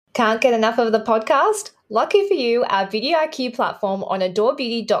Can't get enough of the podcast? Lucky for you, our Video IQ platform on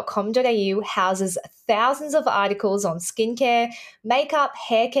adorebeauty.com.au houses thousands of articles on skincare, makeup,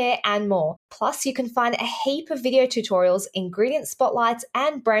 hair care, and more. Plus, you can find a heap of video tutorials, ingredient spotlights,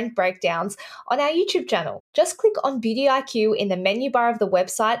 and brand breakdowns on our YouTube channel. Just click on Beauty IQ in the menu bar of the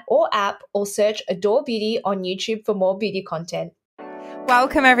website or app, or search Adore Beauty on YouTube for more beauty content.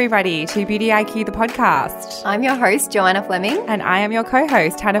 Welcome, everybody, to Beauty IQ, the podcast. I'm your host, Joanna Fleming. And I am your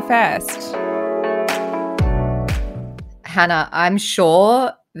co-host, Hannah First. Hannah, I'm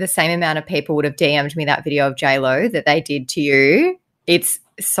sure the same amount of people would have DM'd me that video of J-Lo that they did to you. It's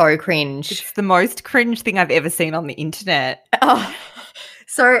so cringe. It's the most cringe thing I've ever seen on the internet. Oh.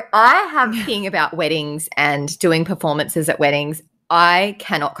 So I have a thing about weddings and doing performances at weddings. I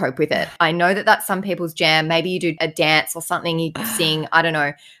cannot cope with it. I know that that's some people's jam. Maybe you do a dance or something, you sing, I don't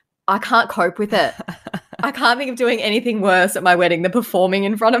know. I can't cope with it. I can't think of doing anything worse at my wedding than performing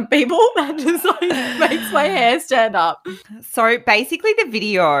in front of people. That just makes my hair stand up. So basically the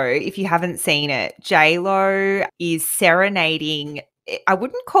video, if you haven't seen it, J-Lo is serenading. I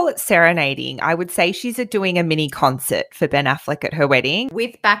wouldn't call it serenading. I would say she's doing a mini concert for Ben Affleck at her wedding.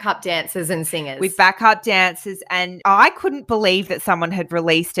 With backup dancers and singers. With backup dancers. And I couldn't believe that someone had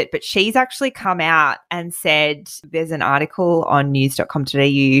released it, but she's actually come out and said, there's an article on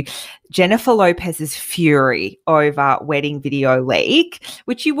news.com.au, Jennifer Lopez's fury over wedding video leak,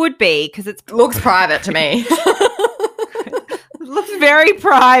 which you would be because it looks private to me. Looks very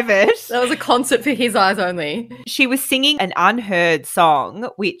private. That was a concert for his eyes only. She was singing an unheard song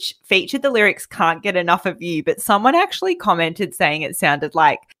which featured the lyrics "Can't Get Enough of You," but someone actually commented saying it sounded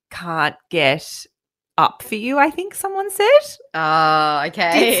like "Can't Get Up for You," I think someone said. Oh,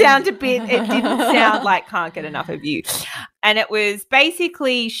 okay. It didn't sound like "Can't Get Enough of You." And it was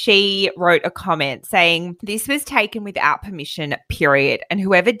basically, she wrote a comment saying, "This was taken without permission, period. And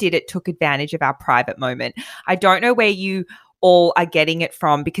whoever did it took advantage of our private moment. I don't know where you all are getting it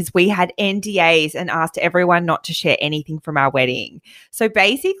from because we had NDAs and asked everyone not to share anything from our wedding." So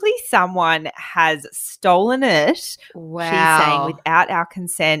basically someone has stolen it, wow, she's saying, without our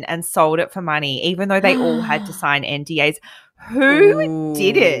consent and sold it for money, even though they all had to sign NDAs. Who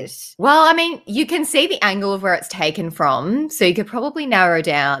did it? Well, I mean, you can see the angle of where it's taken from, so you could probably narrow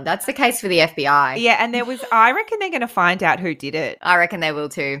down. That's the case for the FBI. Yeah, and I reckon they're going to find out who did it. I reckon they will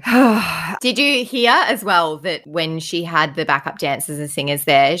too. Did you hear as well that when she had the backup dancers and singers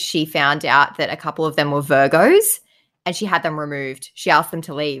there, she found out that a couple of them were Virgos and she had them removed. She asked them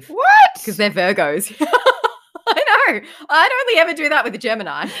to leave. What? Because they're Virgos. I know. I'd only ever do that with a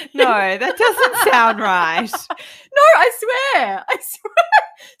Gemini. No, that doesn't sound right. No, I swear.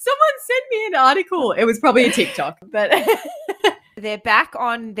 Someone sent me an article. It was probably a TikTok, but they're back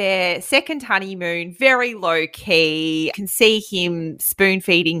on their second honeymoon, very low key. You can see him spoon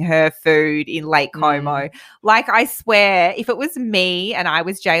feeding her food in Lake Como. Like, I swear, if it was me and I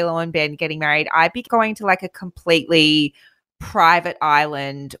was J-Lo and Ben getting married, I'd be going to like a completely private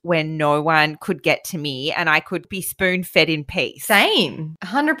island where no one could get to me and I could be spoon fed in peace. Same,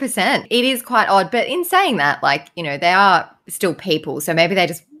 100%. It is quite odd, but in saying that, like, you know, they are still people, so maybe they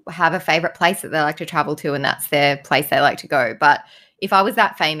just have a favorite place that they like to travel to and that's their place they like to go. But if I was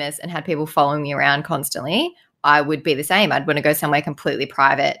that famous and had people following me around constantly, I would be the same. I'd want to go somewhere completely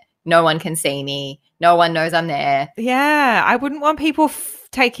private. No one can see me. No one knows I'm there. Yeah, I wouldn't want people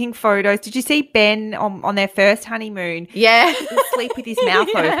taking photos. Did you see Ben on their first honeymoon? Yeah. Sleep with his mouth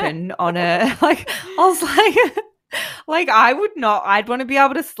open on a, like, I was like, I would not, I'd want to be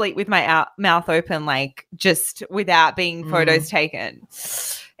able to sleep with my mouth open, like, just without being photos taken.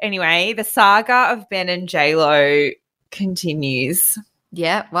 Anyway, the saga of Ben and J-Lo continues.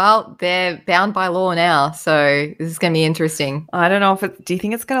 Yeah, well, they're bound by law now, so this is going to be interesting. I don't know do you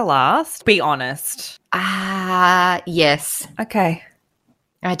think it's going to last? Be honest. Yes. Okay.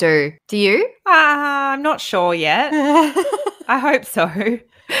 I do. Do you? I'm not sure yet. I hope so.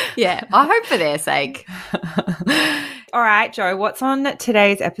 Yeah, I hope for their sake. All right, Jo, what's on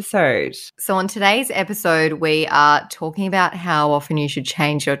today's episode? So on today's episode, we are talking about how often you should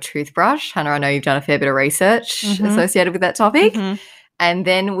change your toothbrush. Hannah, I know you've done a fair bit of research associated with that topic. And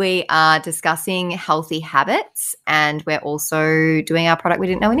then we are discussing healthy habits, and we're also doing our product we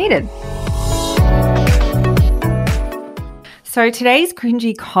didn't know we needed. So today's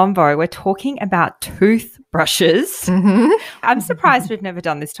cringy convo, we're talking about toothbrushes. I'm surprised we've never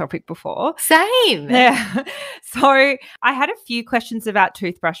done this topic before. Same. Yeah. So I had a few questions about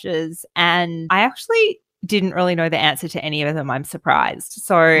toothbrushes, and I actually didn't really know the answer to any of them. I'm surprised.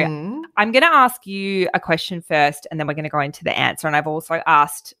 So I'm going to ask you a question first, and then we're going to go into the answer. And I've also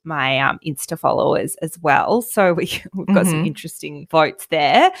asked my Insta followers as well. So we've got some interesting votes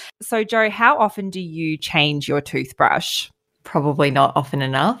there. So Jo, how often do you change your toothbrush? Probably not often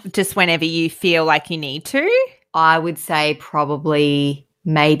enough. Just whenever you feel like you need to? I would say probably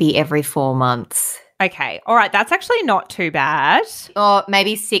maybe every 4 months. Okay. All right. That's actually not too bad. Or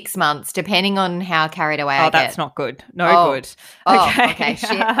maybe 6 months, depending on how carried away I get. Oh, that's not good. No good. Okay,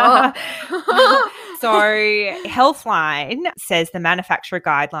 shit. Oh. So Healthline says the manufacturer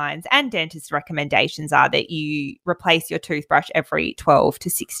guidelines and dentist recommendations are that you replace your toothbrush every 12 to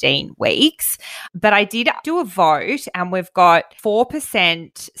 16 weeks. But I did do a vote, and we've got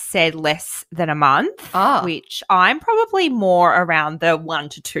 4% said less than a month, which I'm probably more around the 1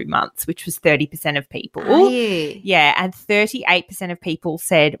 to 2 months, which was 30% of people. Are you? Yeah, and 38% of people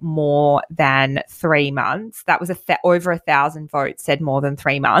said more than 3 months. That was over 1,000 votes said more than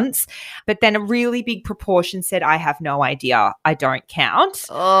 3 months. But then a really big proportion said, I have no idea. I don't count.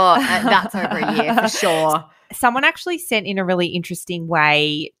 Oh, that's over a year for sure. Someone actually sent in a really interesting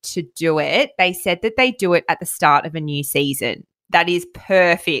way to do it. They said that they do it at the start of a new season. That is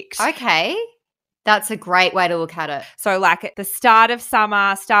perfect. Okay. That's a great way to look at it. So like at the start of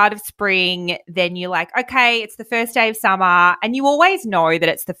summer, start of spring, then you're like, okay, it's the first day of summer. And you always know that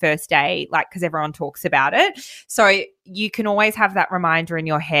it's the first day, like, because everyone talks about it. So you can always have that reminder in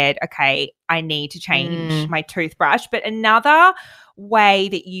your head, okay, I need to change my toothbrush. But another way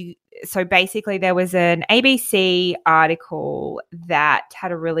that so basically there was an ABC article that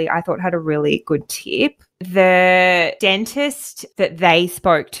I thought had a really good tip. The dentist that they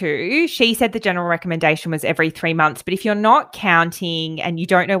spoke to, she said the general recommendation was every 3 months. But if you're not counting and you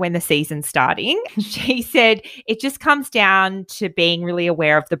don't know when the season's starting, she said it just comes down to being really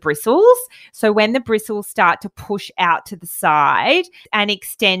aware of the bristles. So when the bristles start to push out to the side and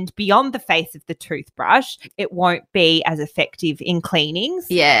extend beyond the face of the toothbrush, it won't be as effective in cleanings.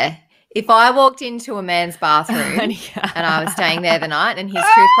 Yeah. If I walked into a man's bathroom and I was staying there the night and his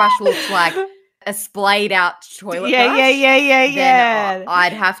toothbrush looked like a splayed out toilet brush, then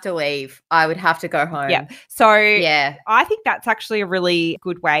I'd have to leave. I would have to go home. Yeah. So I think that's actually a really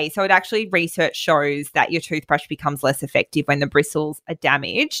good way. So it actually, research shows that your toothbrush becomes less effective when the bristles are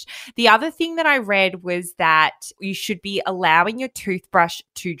damaged. The other thing that I read was that you should be allowing your toothbrush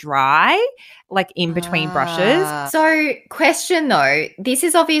to dry, like in between brushes. So question though, this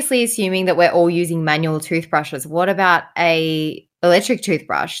is obviously assuming that we're all using manual toothbrushes. What about a electric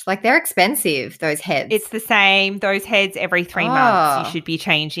toothbrush? Like, they're expensive, those heads. It's the same. Those heads every 3 months you should be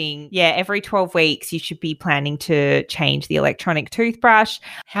changing. Yeah, every 12 weeks you should be planning to change the electronic toothbrush.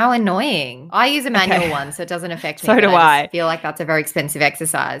 How annoying. I use a manual one, so it doesn't affect me. So do I feel like that's a very expensive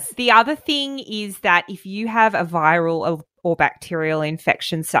exercise. The other thing is that if you have a viral or bacterial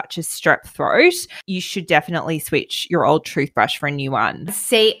infection such as strep throat, you should definitely switch your old toothbrush for a new one.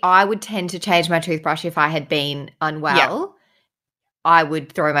 See, I would tend to change my toothbrush if I had been unwell. Yep. I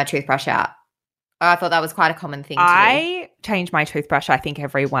would throw my toothbrush out. I thought that was quite a common thing to do. I change my toothbrush, I think,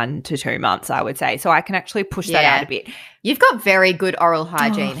 every 1 to 2 months, I would say. So I can actually push that out a bit. You've got very good oral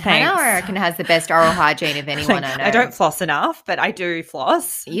hygiene. Hannah, I reckon, has the best oral hygiene of anyone I know. I don't floss enough, but I do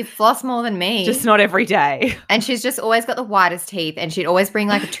floss. You floss more than me. Just not every day. And she's just always got the whitest teeth, and she'd always bring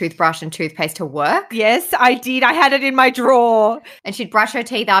like a toothbrush and toothpaste to work. Yes, I did. I had it in my drawer. And she'd brush her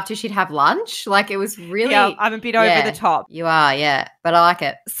teeth after she'd have lunch. Like, it was really... Yeah, I'm a bit over the top. You are, yeah. But I like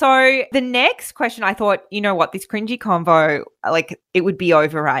it. So the next question, I thought, you know what, this cringy convo, like, it would be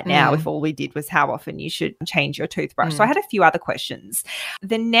over right now if all we did was how often you should change your toothbrush. So I had a few other questions.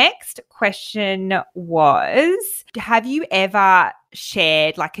 The next question was, have you ever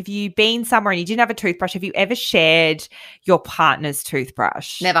shared, like, have you been somewhere and you didn't have a toothbrush? Have you ever shared your partner's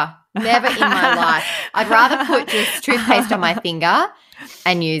toothbrush? Never in my life. I'd rather put just toothpaste on my finger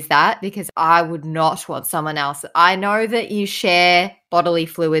and use that, because I would not want someone else. I know that you share bodily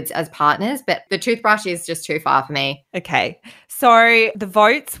fluids as partners, but the toothbrush is just too far for me. Okay. So the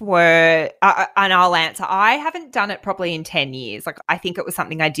votes were, and I'll answer, I haven't done it probably in 10 years. Like, I think it was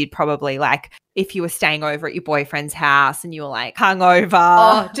something I did probably like if you were staying over at your boyfriend's house and you were like hungover.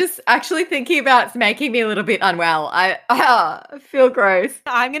 Oh, just actually thinking about it's making me a little bit unwell. I feel gross.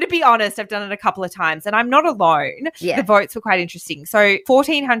 I'm going to be honest, I've done it a couple of times and I'm not alone. Yeah. The votes were quite interesting. So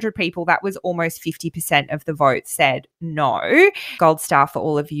 1,400 people, that was almost 50% of the votes said no. Gold star for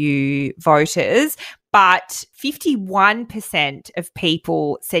all of you voters. But 51% of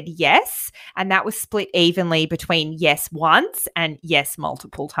people said yes, and that was split evenly between yes once and yes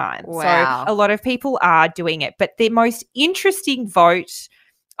multiple times. Wow. So a lot of people are doing it. But the most interesting vote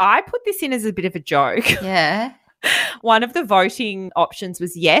I put this in as a bit of a joke. Yeah. One of the voting options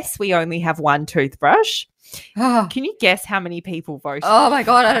was yes, we only have one toothbrush. Oh. Can you guess how many people voted? Oh my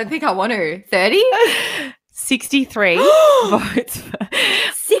God, I don't think I want to. 30? 63 votes.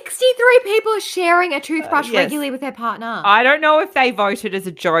 63 people are sharing a toothbrush yes. regularly with their partner. I don't know if they voted as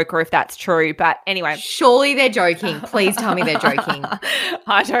a joke or if that's true, but anyway. Surely they're joking. Please tell me they're joking.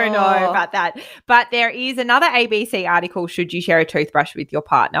 I don't know about that. But there is another ABC article, should you share a toothbrush with your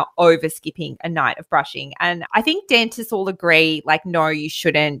partner over skipping a night of brushing? And I think dentists all agree, like, no, you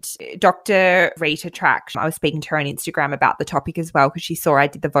shouldn't. Dr. Rita Track, I was speaking to her on Instagram about the topic as well because she saw I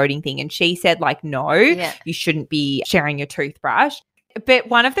did the voting thing and she said, like, no, you shouldn't be sharing your toothbrush. But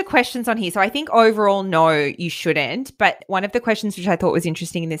one of the questions on here, so I think overall, no, you shouldn't. But one of the questions which I thought was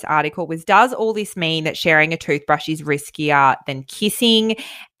interesting in this article was, does all this mean that sharing a toothbrush is riskier than kissing?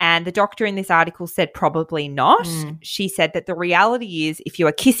 And the doctor in this article said probably not. She said that the reality is if you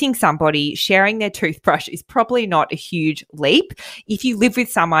are kissing somebody, sharing their toothbrush is probably not a huge leap. If you live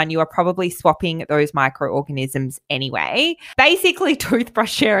with someone, you are probably swapping those microorganisms anyway. Basically,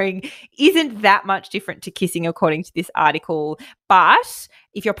 toothbrush sharing isn't that much different to kissing according to this article. But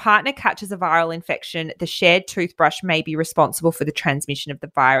if your partner catches a viral infection, the shared toothbrush may be responsible for the transmission of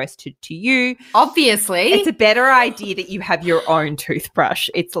the virus to you. Obviously. It's a better idea that you have your own toothbrush.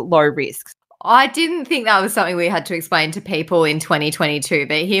 It's low risk. I didn't think that was something we had to explain to people in 2022,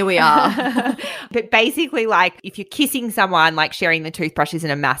 but here we are. But basically, like, if you're kissing someone, like, sharing the toothbrush isn't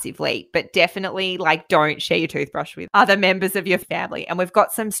a massive leap, but definitely, like, don't share your toothbrush with other members of your family. And we've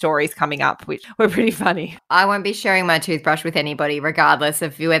got some stories coming up which were pretty funny. I won't be sharing my toothbrush with anybody, regardless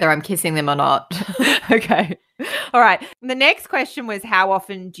of whether I'm kissing them or not. Okay. All right. The next question was, how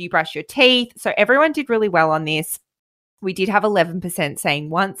often do you brush your teeth? So everyone did really well on this. We did have 11%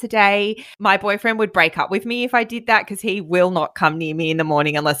 saying once a day. My boyfriend would break up with me if I did that because he will not come near me in the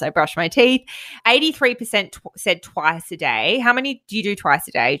morning unless I brush my teeth. 83% said twice a day. How many do you do twice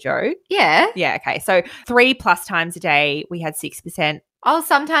a day, Jo? Yeah. Yeah, okay. So 3+ times a day, we had 6%. I'll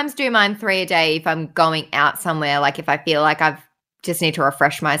sometimes do mine 3 a day if I'm going out somewhere, like if I feel like I've just need to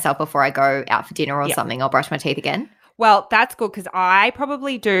refresh myself before I go out for dinner or something, I'll brush my teeth again. Well, that's good because I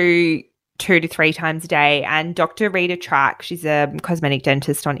probably do 2 to 3 times a day. And Dr. Rita Track, she's a cosmetic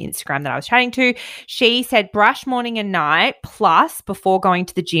dentist on Instagram that I was chatting to, she said brush morning and night plus before going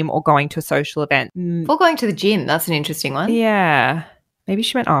to the gym or going to a social event. Before going to the gym, that's an interesting one. Yeah. Maybe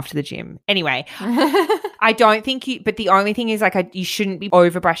she went after the gym. Anyway, I don't think but the only thing is, like, you shouldn't be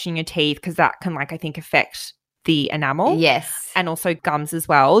over brushing your teeth because that can, like, I think affect the enamel. Yes. And also gums as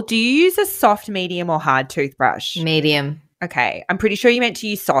well. Do you use a soft, medium or hard toothbrush? Medium. Okay. I'm pretty sure you meant to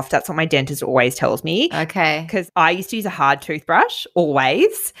use soft. That's what my dentist always tells me. Okay. Because I used to use a hard toothbrush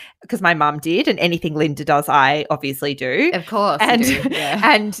always because my mum did, and anything Linda does, I obviously do. Of course. And, you do. Yeah.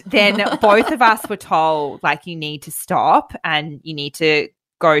 and then both of us were told, like, you need to stop and you need to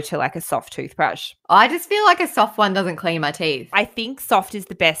go to, like, a soft toothbrush. I just feel like a soft one doesn't clean my teeth. I think soft is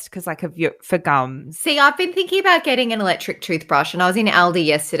the best because, like, for gums. See, I've been thinking about getting an electric toothbrush, and I was in Aldi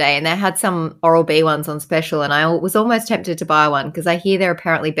yesterday and they had some Oral-B ones on special, and I was almost tempted to buy one because I hear they're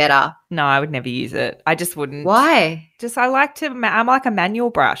apparently better. No, I would never use it. I just wouldn't. Why? I'm like a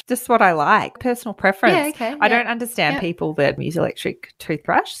manual brush. Just what I like. Personal preference. Yeah, okay. I don't understand people that use electric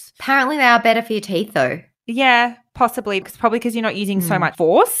toothbrushes. Apparently they are better for your teeth though. Yeah, possibly. Probably because you're not using so much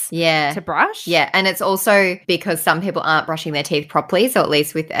force to brush. Yeah, and it's also because some people aren't brushing their teeth properly, so at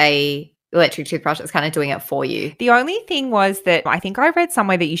least with a electric toothbrush, it's kind of doing it for you. The only thing was that I think I read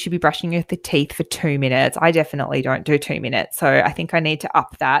somewhere that you should be brushing your teeth for 2 minutes. I definitely don't do 2 minutes, so I think I need to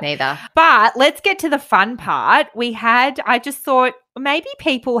up that. Neither. But let's get to the fun part. I just thought maybe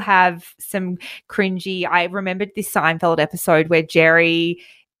people have some cringy. I remembered this Seinfeld episode where Jerry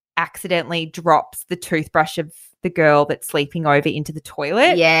accidentally drops the toothbrush of the girl that's sleeping over into the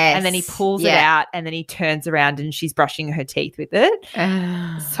toilet. Yes. And then he pulls it out and then he turns around and she's brushing her teeth with it.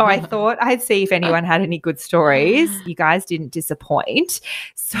 So I thought I'd see if anyone had any good stories. You guys didn't disappoint.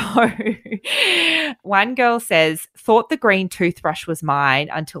 So one girl says, thought the green toothbrush was mine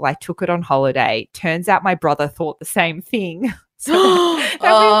until I took it on holiday. Turns out my brother thought the same thing. So they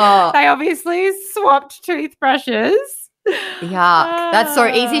obviously swapped toothbrushes. Yuck. That's so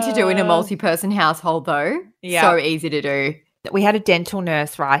easy to do in a multi-person household though. Yeah. So easy to do. We had a dental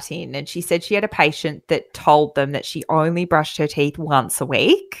nurse write in and she said she had a patient that told them that she only brushed her teeth once a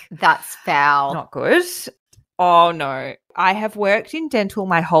week. That's foul. Not good. Oh, no. I have worked in dental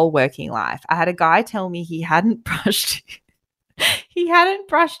my whole working life. I had a guy tell me he hadn't brushed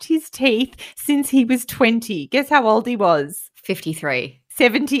his teeth since he was 20. Guess how old he was? 53.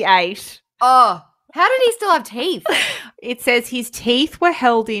 78. Oh, How did he still have teeth? It says his teeth were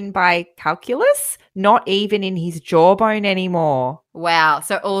held in by calculus, not even in his jawbone anymore. Wow.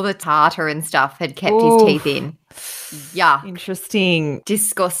 So all the tartar and stuff had kept Oof. his teeth in. Yuck. Interesting.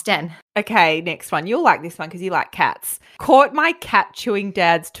 Disgusting. Okay, next one. You'll like this one because you like cats. Caught my cat chewing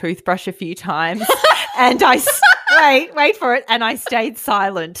Dad's toothbrush a few times, and wait for it, and I stayed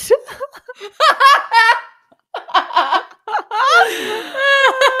silent.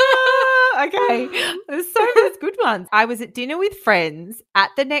 Okay, there's good ones. I was at dinner with friends.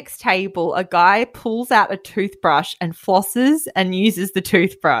 At the next table, a guy pulls out a toothbrush and flosses and uses the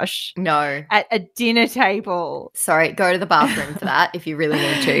toothbrush. No. At a dinner table. Sorry, go to the bathroom for that if you really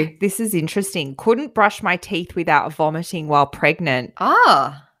need to. This is interesting. Couldn't brush my teeth without vomiting while pregnant.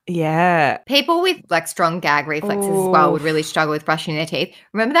 Ah. Yeah. People with like strong gag reflexes as well would really struggle with brushing their teeth.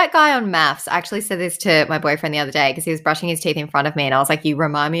 Remember that guy on maths? I actually said this to my boyfriend the other day because he was brushing his teeth in front of me and I was like, you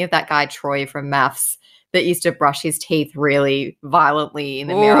remind me of that guy Troy from maths that used to brush his teeth really violently in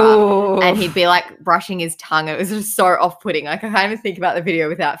the mirror. And he'd be like brushing his tongue. It was just so off-putting. Like I can't even think about the video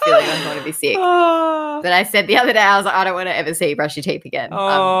without feeling I'm going to be sick. But I said the other day, I was like, I don't want to ever see you brush your teeth again.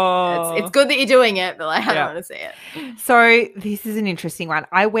 It's good that you're doing it, but like, I don't want to see it. So this is an interesting one.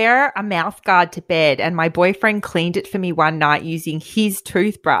 I wear a mouth guard to bed and my boyfriend cleaned it for me one night using his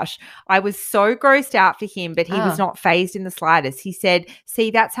toothbrush. I was so grossed out for him, but he was not fazed in the slightest. He said,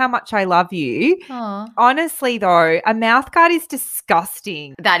 see, that's how much I love you. Honestly, though, a mouth guard is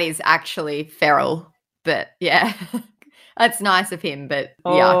disgusting. That is actually feral, but yeah. That's nice of him, but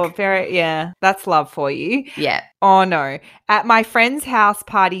yuck. That's love for you. Yeah. Oh, no. At my friend's house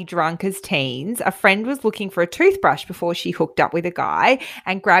party drunk as teens, a friend was looking for a toothbrush before she hooked up with a guy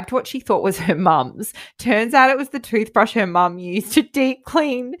and grabbed what she thought was her mum's. Turns out it was the toothbrush her mum used to deep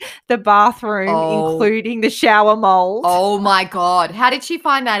clean the bathroom, including the shower mold. Oh, my God. How did she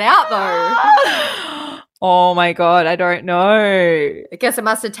find that out, though? Oh, my God. I don't know. I guess it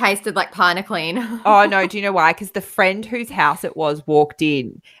must have tasted like Pine-A-Clean. Oh, no. Do you know why? Because the friend whose house it was walked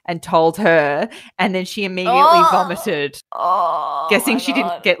in and told her, and then she immediately vomited. Guessing she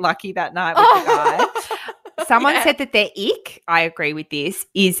didn't get lucky that night with the guy. Someone said that their ick, I agree with this,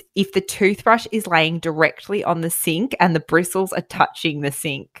 is if the toothbrush is laying directly on the sink and the bristles are touching the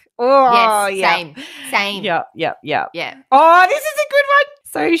sink. Oh, yes, same. Yeah. Yeah. Oh, this is a good one.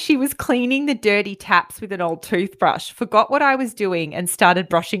 So she was cleaning the dirty taps with an old toothbrush, forgot what I was doing and started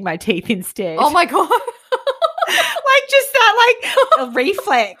brushing my teeth instead. Oh, my God. Like just that, like a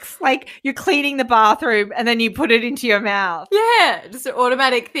reflex. Like you're cleaning the bathroom and then you put it into your mouth. Yeah, just an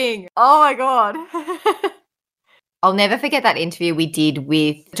automatic thing. Oh, my God. I'll never forget that interview we did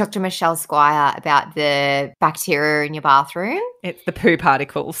with Dr. Michelle Squire about the bacteria in your bathroom. It's the poo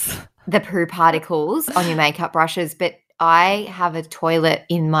particles. The poo particles on your makeup brushes. But I have a toilet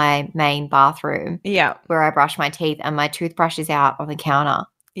in my main bathroom where I brush my teeth and my toothbrush is out on the counter.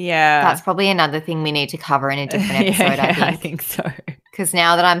 Yeah. That's probably another thing we need to cover in a different episode, I think so. Because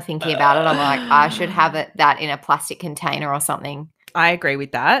now that I'm thinking about it, I'm like, I should have that in a plastic container or something. I agree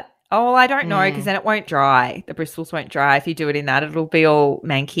with that. Oh, well, I don't know because then it won't dry. The bristles won't dry. If you do it in that, it'll be all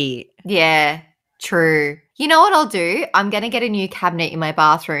manky. Yeah, true. You know what I'll do? I'm going to get a new cabinet in my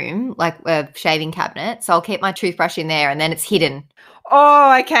bathroom, like a shaving cabinet. So I'll keep my toothbrush in there and then it's hidden.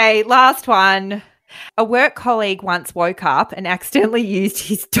 Oh, okay. Last one. A work colleague once woke up and accidentally used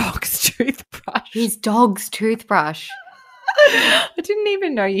his dog's toothbrush. His dog's toothbrush. I didn't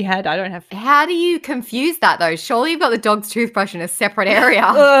even know you had. I don't have. How do you confuse that though? Surely you've got the dog's toothbrush in a separate area.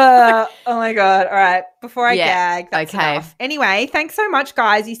 Oh my God. All right. Before I gag, that's enough. Anyway, thanks so much,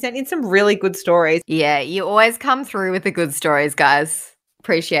 guys. You sent in some really good stories. Yeah, you always come through with the good stories, guys.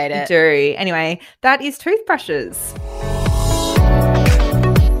 Appreciate it. You do. Anyway, that is toothbrushes.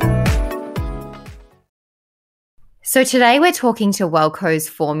 So today we're talking to Wellco's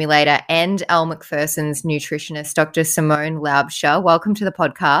formulator and Elle Macpherson's nutritionist, Dr. Simone Laubscher. Welcome to the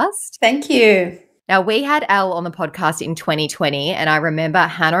podcast. Thank you. Now, we had Elle on the podcast in 2020, and I remember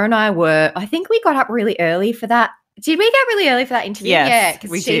Hannah and I think we got up really early for that. Did we get really early for that interview? Yes, yeah,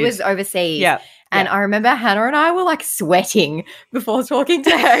 because she was overseas. Yeah. And I remember Hannah and I were like sweating before talking to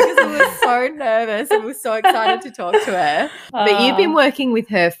her because we were so nervous and we were so excited to talk to her. But you've been working with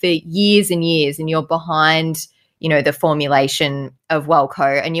her for years and years and you're behind, you know, the formulation of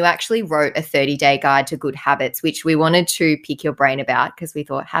Wellco, and you actually wrote a 30-day guide to good habits, which we wanted to pick your brain about because we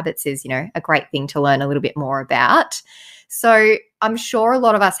thought habits is, you know, a great thing to learn a little bit more about. So I'm sure a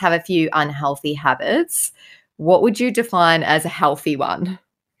lot of us have a few unhealthy habits. What would you define as a healthy one?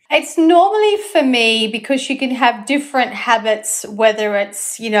 It's normally for me because you can have different habits, whether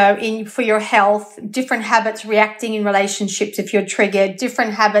it's, you know, for your health, different habits reacting in relationships if you're triggered,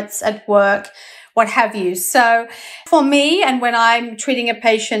 different habits at work. what have you. So for me, and when I'm treating a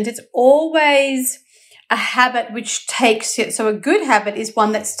patient, it's always a habit which takes it. So a good habit is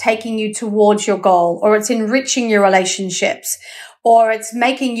one that's taking you towards your goal, or it's enriching your relationships, or it's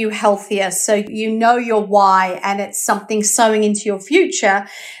making you healthier. So you know your why, and it's something sowing into your future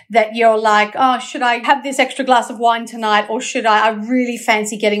that you're like, oh, should I have this extra glass of wine tonight? Or should I really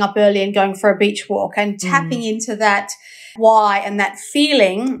fancy getting up early and going for a beach walk, and tapping into that why and that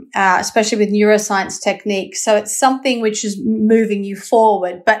feeling, especially with neuroscience techniques. So it's something which is moving you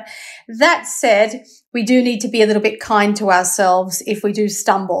forward. But that said, we do need to be a little bit kind to ourselves if we do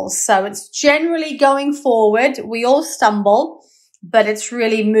stumble. So it's generally going forward. We all stumble, but it's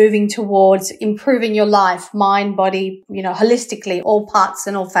really moving towards improving your life, mind, body, holistically, all parts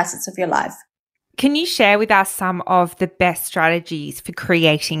and all facets of your life. Can you share with us some of the best strategies for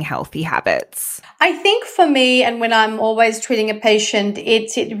creating healthy habits? I think for me, and when I'm always treating a patient,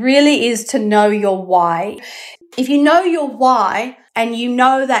 it really is to know your why. If you know your why and you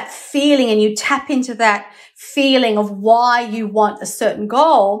know that feeling and you tap into that feeling of why you want a certain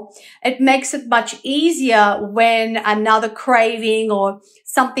goal, it makes it much easier when another craving or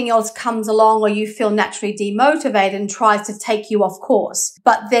something else comes along, or you feel naturally demotivated and tries to take you off course.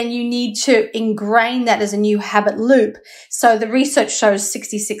 But then you need to ingrain that as a new habit loop. So the research shows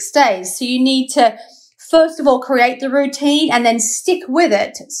 66 days. So you need to, first of all, create the routine and then stick with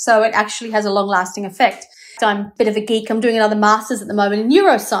it so it actually has a long-lasting effect. I'm a bit of a geek. I'm doing another master's at the moment in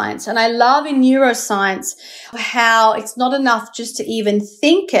neuroscience. And I love in neuroscience how it's not enough just to even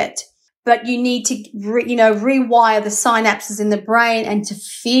think it, but you need to, rewire the synapses in the brain and to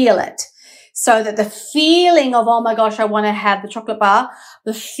feel it. So that the feeling of, oh my gosh, I want to have the chocolate bar,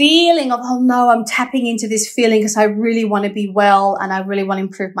 the feeling of, oh no, I'm tapping into this feeling because I really want to be well and I really want to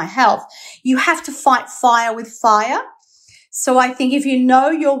improve my health. You have to fight fire with fire. So I think if you know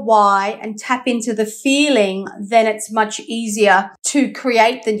your why and tap into the feeling, then it's much easier to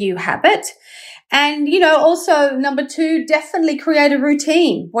create the new habit. And, also number 2, definitely create a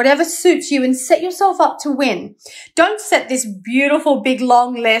routine, whatever suits you, and set yourself up to win. Don't set this beautiful, big,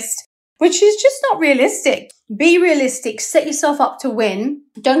 long list, which is just not realistic. Be realistic, set yourself up to win.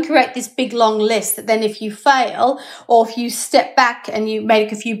 Don't create this big, long list that then if you fail, or if you step back and you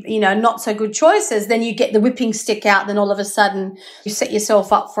make a few, not so good choices, then you get the whipping stick out. Then all of a sudden you set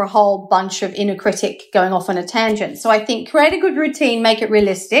yourself up for a whole bunch of inner critic going off on a tangent. So I think create a good routine, make it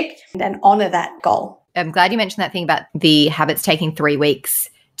realistic, and honor that goal. I'm glad you mentioned that thing about the habits taking 3 weeks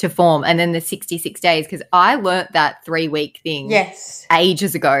to form and then the 66 days, because I learnt that 3-week thing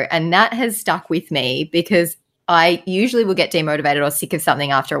ages ago, and that has stuck with me because I usually will get demotivated or sick of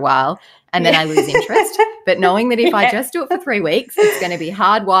something after a while, and then I lose interest. But knowing that if I just do it for 3 weeks, it's going to be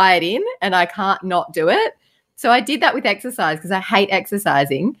hardwired in and I can't not do it. So I did that with exercise because I hate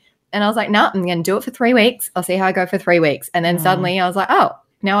exercising, and I was like, no, I'm going to do it for 3 weeks. I'll see how I go for 3 weeks. And then suddenly I was like, oh,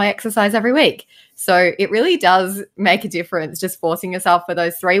 now I exercise every week. So it really does make a difference just forcing yourself for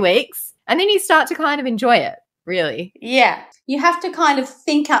those 3 weeks, and then you start to kind of enjoy it, really. Yeah. You have to kind of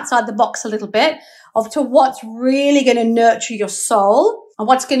think outside the box a little bit of to what's really going to nurture your soul and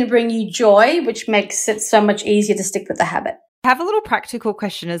what's going to bring you joy, which makes it so much easier to stick with the habit. I have a little practical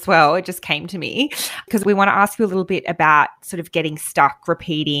question as well. It just came to me because we want to ask you a little bit about sort of getting stuck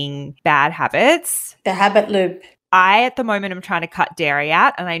repeating bad habits. The habit loop. I, at the moment, am trying to cut dairy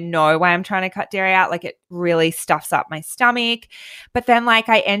out, and I know why I'm trying to cut dairy out. Like, it really stuffs up my stomach. But then,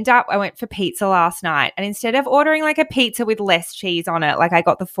 I went for pizza last night, and instead of ordering a pizza with less cheese on it, I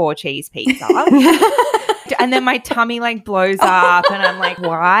got the 4-cheese pizza. And then my tummy blows up, and I'm like,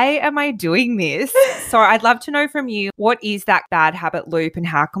 why am I doing this? So I'd love to know from you, what is that bad habit loop, and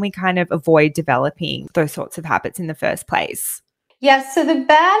how can we kind of avoid developing those sorts of habits in the first place? Yeah, so the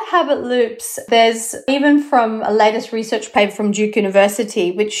bad habit loops, there's even from a latest research paper from Duke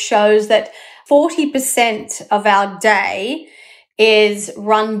University, which shows that 40% of our day is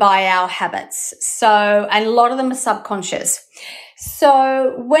run by our habits. So, and a lot of them are subconscious.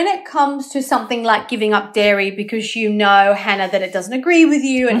 So when it comes to something like giving up dairy because Hannah, that it doesn't agree with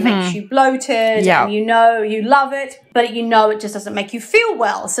you and it makes you bloated and you love it, but it just doesn't make you feel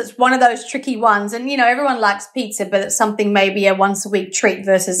well. So it's one of those tricky ones. And, everyone likes pizza, but it's something maybe a once a week treat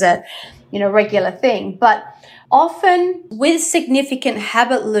versus a, regular thing. But often with significant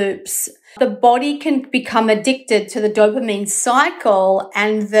habit loops, the body can become addicted to the dopamine cycle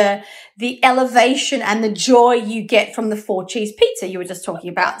and the elevation and the joy you get from the 4-cheese pizza you were just talking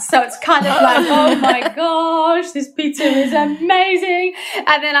about. So it's kind of like, oh my gosh, this pizza is amazing.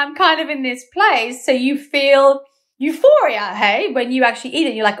 And then I'm kind of in this place. So you feel euphoria, hey, when you actually eat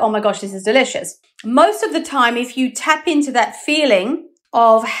it, you're like, oh my gosh, this is delicious. Most of the time, if you tap into that feeling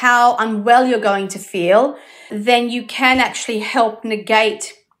of how unwell you're going to feel, then you can actually help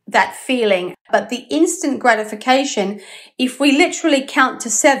negate that feeling. But the instant gratification, if we literally count to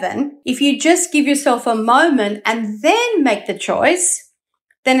 7, if you just give yourself a moment and then make the choice,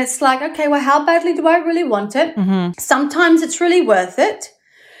 then it's like, okay, well, how badly do I really want it? Mm-hmm. Sometimes it's really worth it,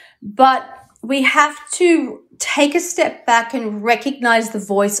 but we have to take a step back and recognize the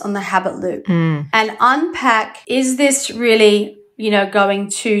voice on the habit loop and unpack, is this really, going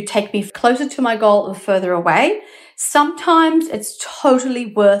to take me closer to my goal or further away? Sometimes it's totally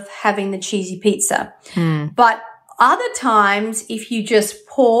worth having the cheesy pizza. But other times, if you just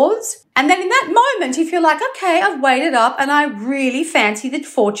pause, and then in that moment, if you're like, okay, I've weighed it up and I really fancy the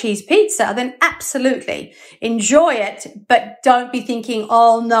 4-cheese pizza, then absolutely enjoy it. But don't be thinking,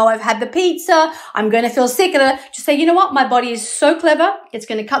 oh no, I've had the pizza, I'm going to feel sick. Just say, you know what? My body is so clever. It's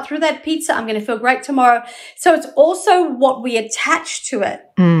going to cut through that pizza. I'm going to feel great tomorrow. So it's also what we attach to it,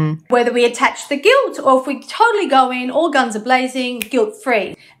 whether we attach the guilt or if we totally go in, all guns are blazing,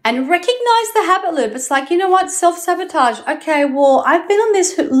 guilt-free. And recognize the habit loop. It's like, you know what? Self-sabotage. Okay, well, I've been on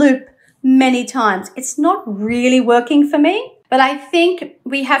this loop many times. It's not really working for me. But I think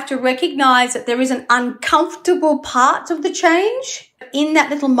we have to recognize that there is an uncomfortable part of the change. In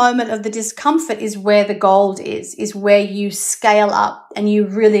that little moment of the discomfort is where the gold is where you scale up and you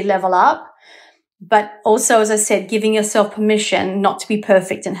really level up. But also, as I said, giving yourself permission not to be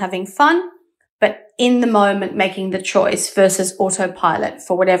perfect and having fun, but in the moment making the choice versus autopilot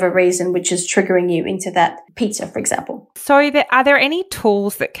for whatever reason, which is triggering you into that pizza, for example. So are there any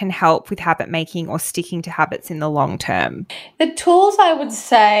tools that can help with habit making or sticking to habits in the long term? The tools I would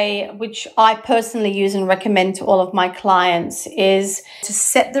say, which I personally use and recommend to all of my clients, is to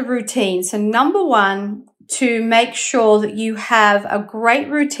set the routine. So number one, to make sure that you have a great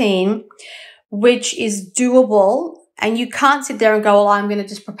routine which is doable. And you can't sit there and go, well, I'm going to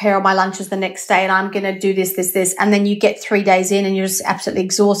just prepare all my lunches the next day and I'm going to do this. And then you get 3 days in and you're just absolutely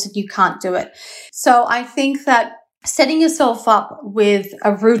exhausted. You can't do it. So I think that setting yourself up with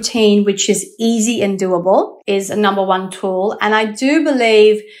a routine which is easy and doable is a number one tool. And I do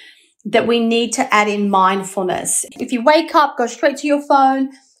believe that we need to add in mindfulness. If you wake up, go straight to your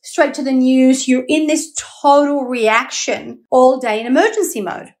phone, straight to the news, you're in this total reaction all day in emergency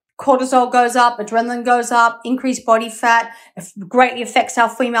mode. Cortisol goes up, adrenaline goes up, increased body fat, greatly affects our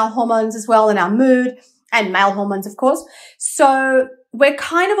female hormones as well and our mood and male hormones, of course. So we're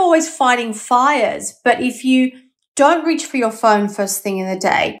kind of always fighting fires. But if you don't reach for your phone first thing in the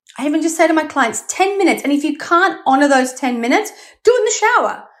day, I even just say to my clients, 10 minutes. And if you can't honor those 10 minutes, do it in the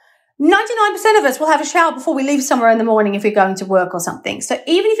shower. 99% of us will have a shower before we leave somewhere in the morning if you're going to work or something. So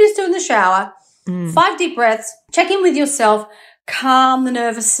even if you're still in the shower, 5 deep breaths, check in with yourself, calm the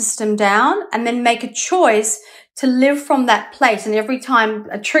nervous system down, and then make a choice to live from that place. And every time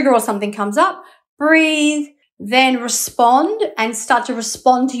a trigger or something comes up, breathe, then respond and start to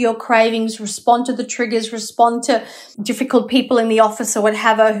respond to your cravings, respond to the triggers, respond to difficult people in the office or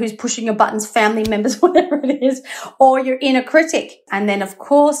whatever who's pushing your buttons, family members, whatever it is, or your inner critic. And then, of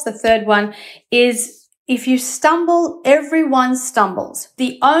course, the third one is, if you stumble, everyone stumbles.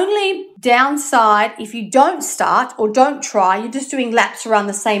 The only downside, if you don't start or don't try, you're just doing laps around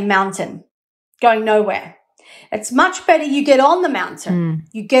the same mountain, going nowhere. It's much better you get on the mountain.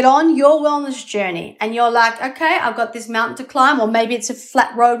 You get on your wellness journey and you're like, okay, I've got this mountain to climb, or maybe it's a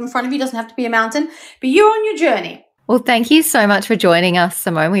flat road in front of you. It doesn't have to be a mountain, but you're on your journey. Well, thank you so much for joining us,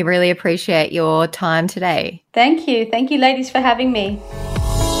 Simone. We really appreciate your time today. Thank you. Thank you, ladies, for having me.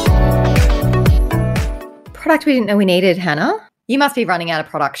 Product we didn't know we needed, Hannah. You must be running out of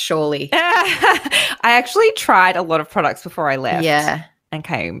products, surely. I actually tried a lot of products before I left. Yeah.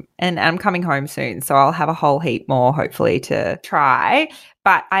 And I'm coming home soon, so I'll have a whole heap more hopefully to try.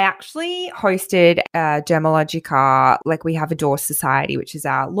 But I actually hosted Dermalogica, like we have a Door Society, which is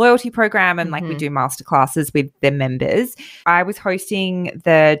our loyalty program, and like we do masterclasses with the members. I was hosting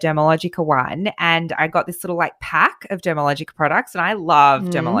the Dermalogica one, and I got this little like pack of Dermalogica products, and I love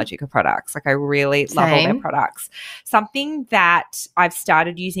Dermalogica products. Like I really love all their products. Something that I've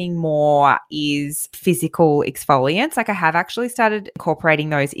started using more is physical exfoliants. Like I have actually started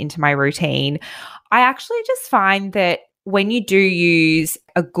incorporating those into my routine. I actually just find that when you do use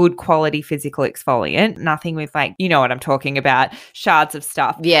a good quality physical exfoliant, nothing with like, you know what I'm talking about, shards of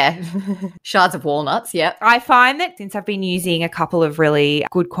stuff. Yeah. Shards of walnuts. Yep. I find that since I've been using a couple of really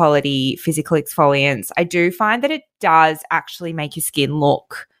good quality physical exfoliants, I do find that it does actually make your skin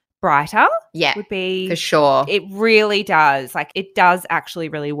look brighter. Yeah, Would be for sure. It really does. Like, it does actually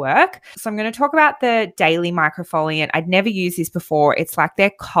really work. So I'm going to talk about the Daily Microfoliant. I'd never used this before. It's like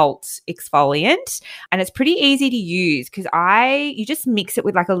their cult exfoliant, and it's pretty easy to use because you just mix it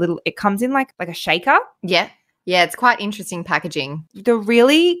with like it comes in like a shaker. Yeah. Yeah, it's quite interesting packaging. The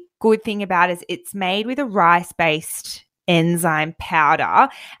really good thing about it is it's made with a rice-based enzyme powder,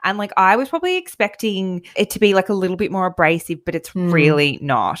 and like I was probably expecting it to be like a little bit more abrasive, but it's really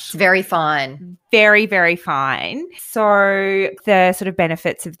not. It's very fine. Very, very fine. So the sort of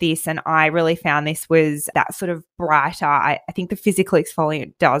benefits of this, and I really found this, was that sort of brighter. I think the physical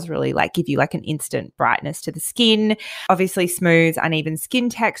exfoliant does really like give you like an instant brightness to the skin. Obviously smooths uneven skin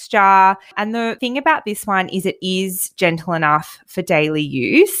texture. And the thing about this one is it is gentle enough for daily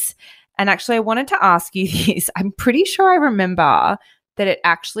use. And actually, I wanted to ask you this. I'm pretty sure I remember that it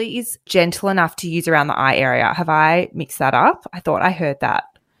actually is gentle enough to use around the eye area. Have I mixed that up? I thought I heard that.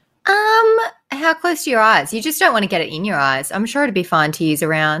 How close to your eyes? You just don't want to get it in your eyes. I'm sure it'd be fine to use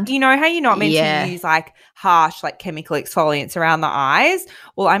around. You know how you're not meant to use like harsh, like chemical exfoliants around the eyes?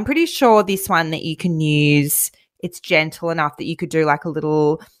 Well, I'm pretty sure this one that you can use, it's gentle enough that you could do like a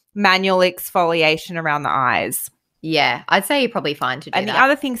little manual exfoliation around the eyes. Yeah, I'd say you're probably fine to do that. And the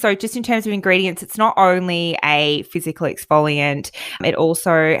other thing, so just in terms of ingredients, it's not only a physical exfoliant, it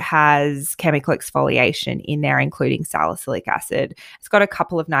also has chemical exfoliation in there, including salicylic acid. It's got a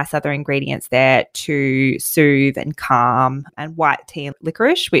couple of nice other ingredients there to soothe and calm, and white tea and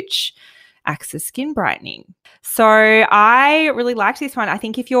licorice, which acts as skin brightening. So I really liked this one. I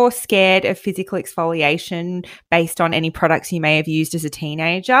think if you're scared of physical exfoliation based on any products you may have used as a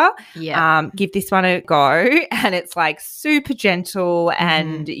teenager, give this one a go. And it's like super gentle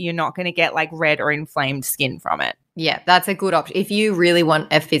and you're not going to get like red or inflamed skin from it. Yeah, that's a good option. If you really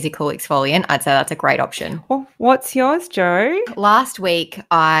want a physical exfoliant, I'd say that's a great option. Well, what's yours, Jo? Last week,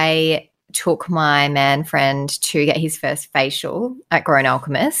 I took my man friend to get his first facial at Grown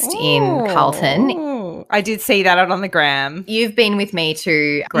Alchemist in Carlton. I did see that on the gram. You've been with me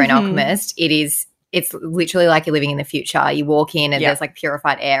to Grown Alchemist. It's literally like you're living in the future. You walk in and there's like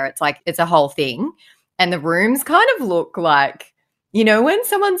purified air. It's a whole thing. And the rooms kind of look like, you know, when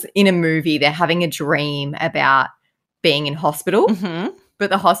someone's in a movie, they're having a dream about being in hospital. But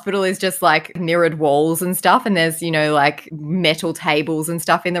the hospital is just like mirrored walls and stuff, and there's, you know, like metal tables and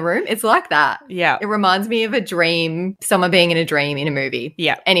stuff in the room. It's like that. Yeah. It reminds me of a dream, someone being in a dream in a movie.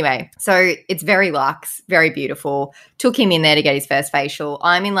 Yeah. Anyway, so it's very luxe, very beautiful. Took him in there to get his first facial.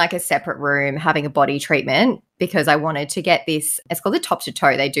 I'm in like a separate room having a body treatment because I wanted to get this. It's called the top to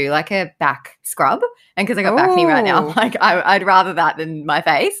toe. They do like a back scrub. And because I got back knee right now, I'm like, I'd rather that than my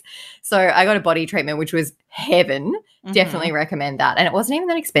face. So I got a body treatment, which was heaven. Definitely recommend that. And it wasn't even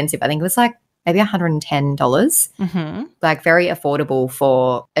that expensive. I think it was like maybe $110. Like very affordable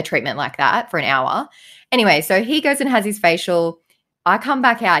for a treatment like that for an hour. Anyway, so he goes and has his facial. I come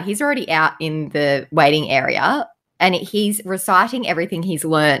back out. He's already out in the waiting area and he's reciting everything he's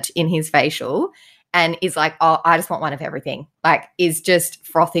learnt in his facial. And is like, oh, I just want one of everything. Like, is just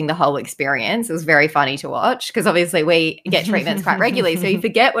frothing the whole experience. It was very funny to watch because obviously we get treatments quite regularly. So you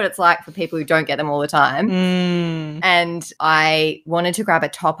forget what it's like for people who don't get them all the time. And I wanted to grab a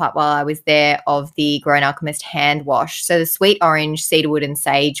top-up while I was there of the Grown Alchemist hand wash. So the sweet orange, cedarwood and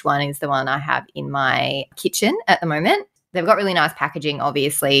sage one is the one I have in my kitchen at the moment. They've got really nice packaging,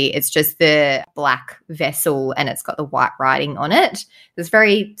 obviously. It's just the black vessel and it's got the white writing on it. It's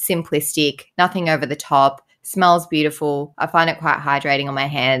very simplistic, nothing over the top, smells beautiful. I find it quite hydrating on my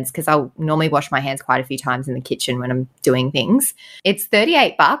hands because I'll normally wash my hands quite a few times in the kitchen when I'm doing things. It's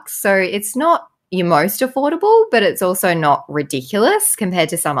 $38, so it's not your most affordable, but it's also not ridiculous compared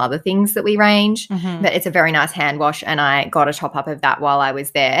to some other things that we range. But it's a very nice hand wash and I got a top up of that while I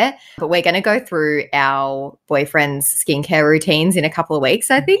was there. But we're going to go through our boyfriend's skincare routines in a couple of weeks.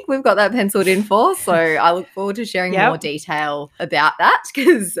 I think we've got that penciled in for. So I look forward to sharing more detail about that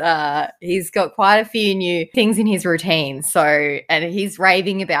because he's got quite a few new things in his routine. So, and he's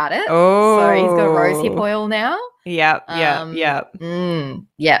raving about it. So he's got rosehip oil now. Yeah.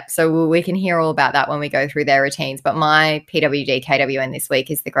 So we can hear all about that when we go through their routines. But my PWD KWN this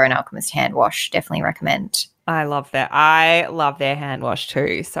week is the Grown Alchemist hand wash. Definitely recommend. I love that. I love their hand wash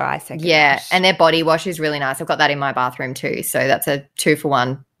too. So I second. Yeah, and their body wash is really nice. I've got that in my bathroom too. So that's a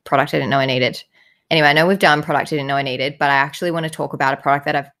 2-for-1 product I didn't know I needed. Anyway, I know we've done product I didn't know I needed, but I actually want to talk about a product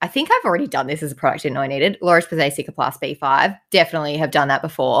that I think I've already done this as a product I didn't know I needed. La Roche-Posay Cicaplast B5. Definitely have done that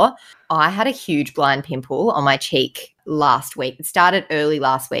before. I had a huge blind pimple on my cheek last week. It started early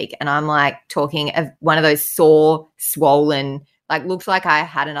last week and I'm like talking of one of those sore, swollen, like looks like I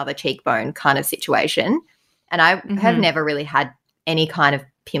had another cheekbone kind of situation. And I have never really had any kind of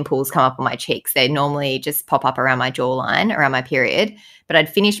pimples come up on my cheeks. They normally just pop up around my jawline, around my period. But I'd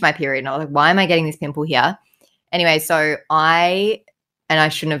finished my period and I was like, why am I getting this pimple here? Anyway, so I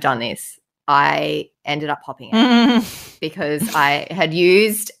shouldn't have done this. I ended up popping it because I'd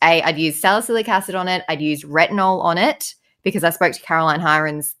used salicylic acid on it. I'd used retinol on it because I spoke to Caroline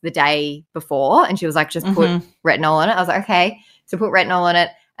Hirons the day before and she was like, just put retinol on it. I was like, okay. So put retinol on it.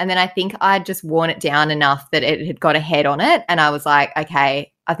 And then I think I'd just worn it down enough that it had got a head on it. And I was like,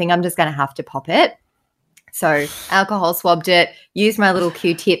 okay, I think I'm just going to have to pop it. So alcohol swabbed it, used my little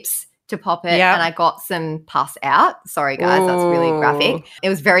Q-tips to pop it, and I got some pus out. Sorry, guys, that's really graphic. It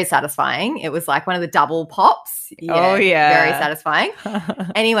was very satisfying. It was like one of the double pops. Yeah, very satisfying.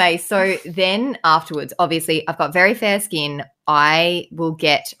 Anyway, so then afterwards, obviously, I've got very fair skin. I will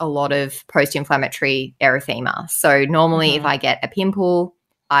get a lot of post-inflammatory erythema. So normally if I get a pimple,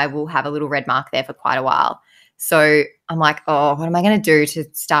 I will have a little red mark there for quite a while. So I'm like, oh, what am I going to do to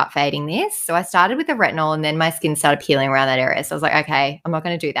start fading this? So I started with the retinol and then my skin started peeling around that area. So I was like, okay, I'm not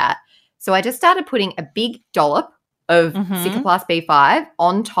going to do that. So I just started putting a big dollop of Cicaplast B5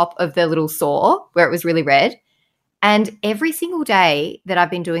 on top of the little sore where it was really red. And every single day that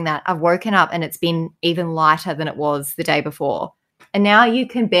I've been doing that, I've woken up and it's been even lighter than it was the day before. And now you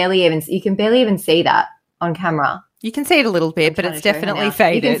can barely even see that on camera. You can see it a little bit, but it's definitely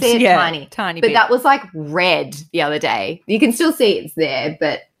faded. You can see it tiny bit. But that was like red the other day. You can still see it's there,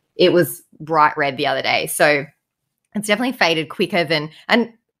 but it was bright red the other day. So it's definitely faded quicker than –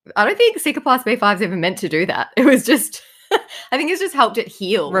 and I don't think Cicaplast B5 is ever meant to do that. It was just – I think it's just helped it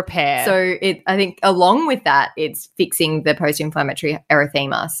heal. Repair. So I think along with that, it's fixing the post-inflammatory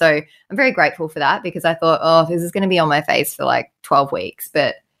erythema. So I'm very grateful for that because I thought, oh, this is going to be on my face for like 12 weeks,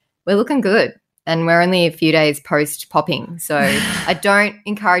 but we're looking good. And we're only a few days post-popping. So I don't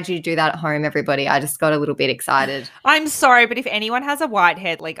encourage you to do that at home, everybody. I just got a little bit excited. I'm sorry, but if anyone has a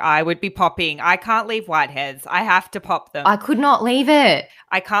whitehead, like I would be popping. I can't leave whiteheads. I have to pop them. I could not leave it.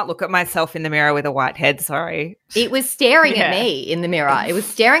 I can't look at myself in the mirror with a whitehead, sorry. It was staring at me in the mirror. It was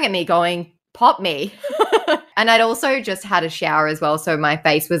staring at me going, pop me. And I'd also just had a shower as well. So my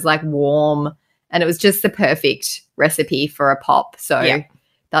face was like warm and it was just the perfect recipe for a pop. So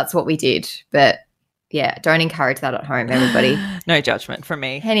that's what we did. But yeah, don't encourage that at home, everybody. No judgment from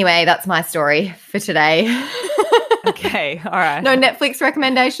me. Anyway, that's my story for today. Okay, all right. No Netflix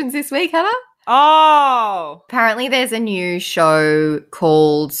recommendations this week, Heather? Oh. Apparently there's a new show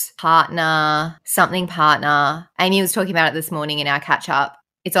called Partner. Amy was talking about it this morning in our catch-up.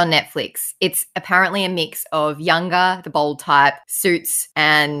 It's on Netflix. It's apparently a mix of Younger, the Bold Type, Suits,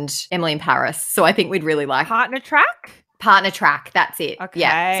 and Emily in Paris. So I think we'd really like Partner Track, that's it. Okay.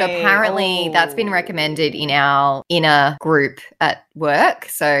 Yeah. So apparently that's been recommended in our inner group at work.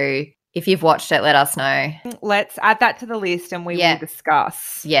 So if you've watched it, let us know. Let's add that to the list and we will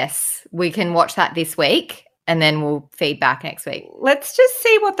discuss. Yes. We can watch that this week and then we'll feed back next week. Let's just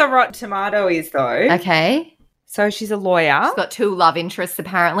see what the Rotten Tomato is though. Okay. So she's a lawyer. She's got 2 love interests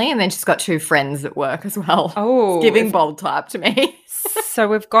apparently, and then she's got 2 friends at work as well. Oh. It's giving Bold Type to me. So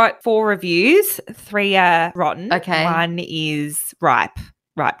we've got 4 reviews. 3 are rotten. Okay. 1 is ripe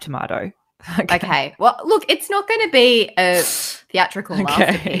tomato. Okay. Well, look, it's not going to be a theatrical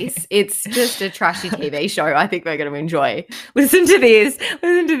masterpiece. It's just a trashy TV show I think we're going to enjoy. Listen to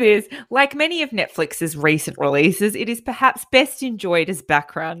this. Like many of Netflix's recent releases, it is perhaps best enjoyed as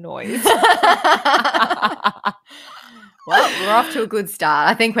background noise. Well, we're off to a good start.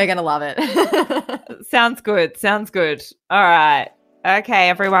 I think we're going to love it. Sounds good. All right. Okay,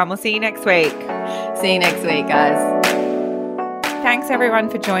 everyone. We'll see you next week. See you next week, guys. Thanks, everyone,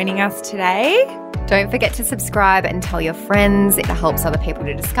 for joining us today. Don't forget to subscribe and tell your friends. It helps other people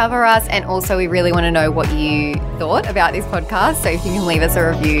to discover us. And also, we really want to know what you thought about this podcast. So if you can leave us a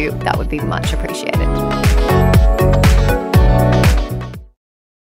review, that would be much appreciated.